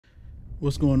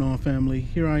What's going on, family?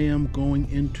 Here I am going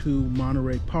into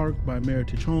Monterey Park by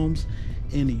Meritage Homes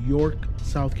in York,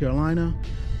 South Carolina.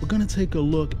 We're going to take a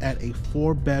look at a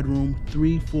 4-bedroom,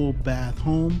 3 full bath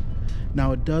home.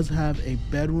 Now it does have a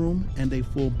bedroom and a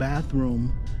full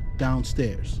bathroom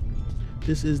downstairs.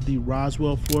 This is the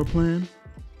Roswell floor plan.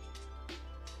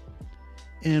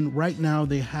 And right now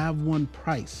they have one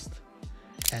priced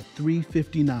at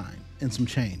 $359 and some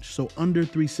change, so under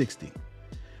 $360.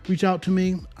 Reach out to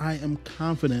me. I am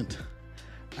confident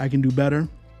I can do better.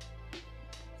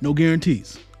 No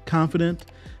guarantees. Confident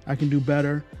I can do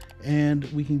better, and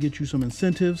we can get you some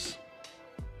incentives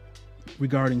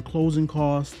regarding closing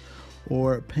costs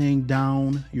or paying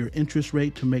down your interest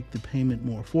rate to make the payment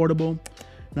more affordable.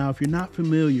 Now, if you're not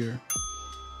familiar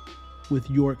with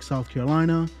York, South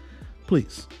Carolina,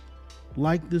 please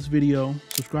like this video,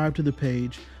 subscribe to the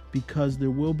page, because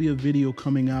there will be a video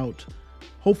coming out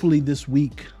hopefully this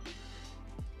week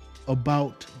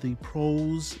about the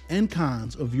pros and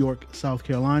cons of York, South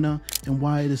Carolina, and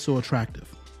why it is so attractive.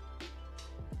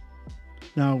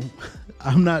 Now,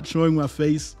 I'm not showing my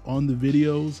face on the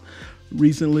videos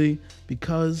recently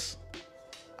because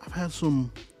I've had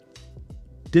some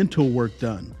dental work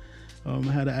done. I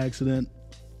had an accident.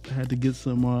 I had to get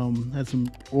some, had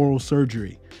some oral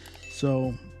surgery.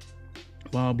 So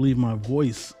while I believe my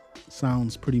voice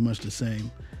sounds pretty much the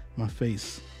same, my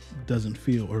face doesn't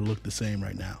feel or look the same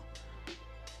right now.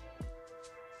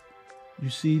 You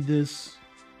see this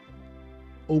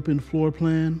open floor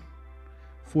plan,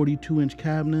 42-inch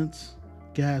cabinets,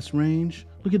 gas range.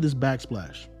 Look at this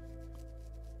backsplash.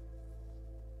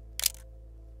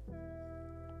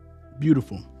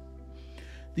 Beautiful.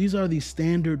 These are the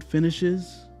standard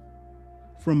finishes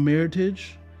from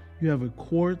Meritage. You have a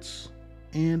quartz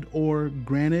and or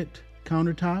granite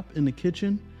countertop in the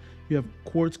kitchen. You have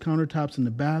quartz countertops in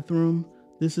the bathroom.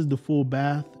 This is the full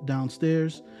bath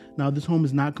downstairs. Now, this home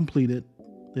is not completed.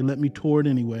 They let me tour it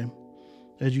anyway.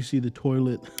 As you see, the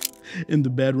toilet in the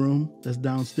bedroom that's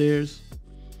downstairs.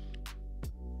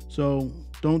 So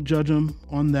don't judge them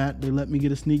on that. They let me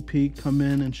get a sneak peek, come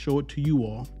in and show it to you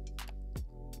all.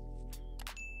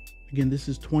 Again, this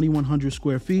is 2,100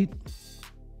 square feet.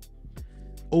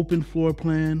 Open floor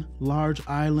plan, large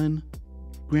island,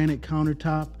 granite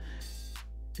countertop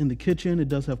in the kitchen. It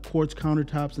does have quartz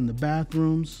countertops in the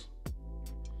bathrooms.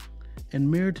 And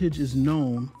Meritage is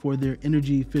known for their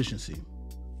energy efficiency.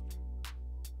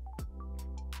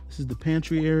 This is the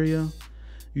pantry area.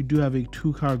 You do have a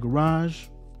 2-car garage.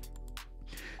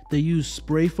 They use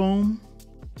spray foam,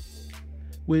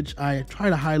 which I try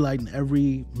to highlight in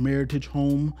every Meritage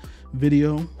home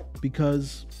video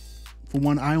because, for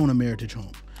one, I own a Meritage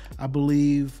home. I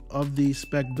believe of the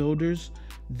spec builders,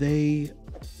 they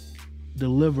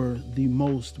deliver the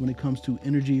most when it comes to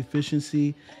energy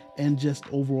efficiency and just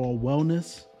overall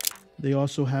wellness. They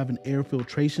also have an air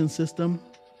filtration system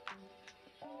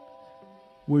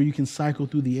where you can cycle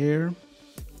through the air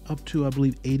up to, I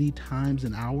believe, 80 times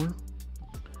an hour.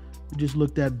 We just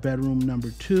looked at bedroom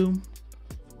number 2,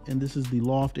 and this is the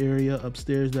loft area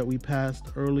upstairs that we passed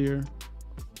earlier.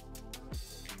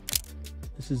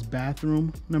 This is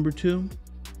bathroom number 2.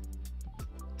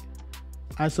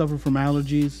 I suffer from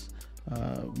allergies.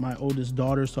 My oldest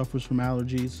daughter suffers from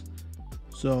allergies.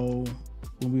 So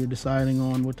when we were deciding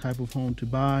on what type of home to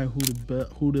buy,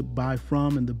 who to buy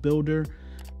from, and the builder,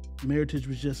 Meritage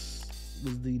was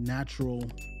the natural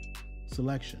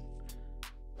selection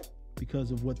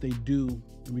because of what they do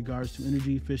in regards to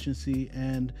energy efficiency,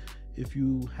 and if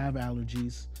you have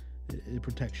allergies, it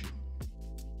protects you.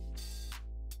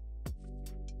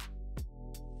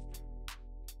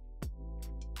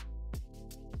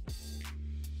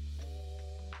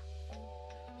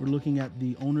 We're looking at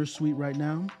the owner's suite right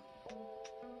now.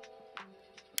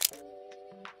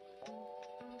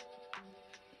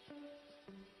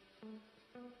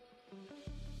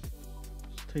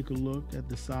 Let's take a look at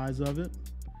the size of it.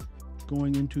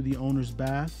 Going into the owner's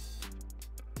bath.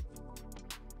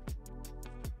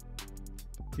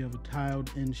 You have a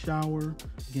tiled-in shower.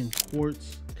 Again,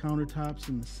 quartz countertops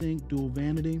in the sink, dual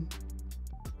vanity.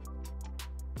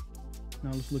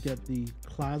 Now let's look at the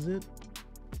closet.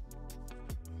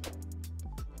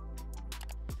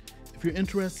 If you're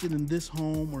interested in this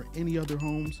home or any other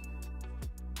homes,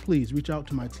 please reach out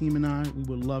to my team and I. We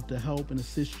would love to help and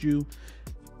assist you.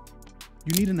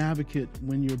 You need an advocate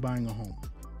when you're buying a home.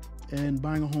 And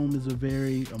buying a home is a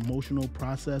very emotional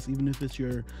process, even if it's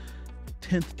your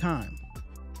 10th time.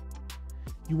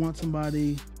 You want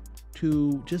somebody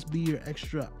to just be your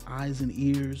extra eyes and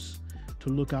ears to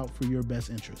look out for your best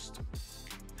interest.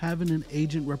 Having an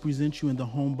agent represent you in the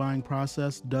home buying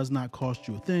process does not cost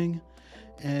you a thing.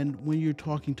 And when you're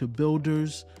talking to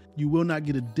builders, you will not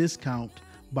get a discount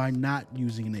by not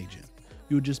using an agent.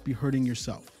 You'll just be hurting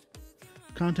yourself.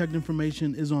 Contact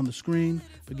information is on the screen.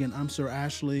 Again, I'm Sir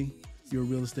Ashley, your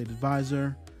real estate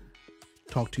advisor.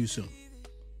 Talk to you soon.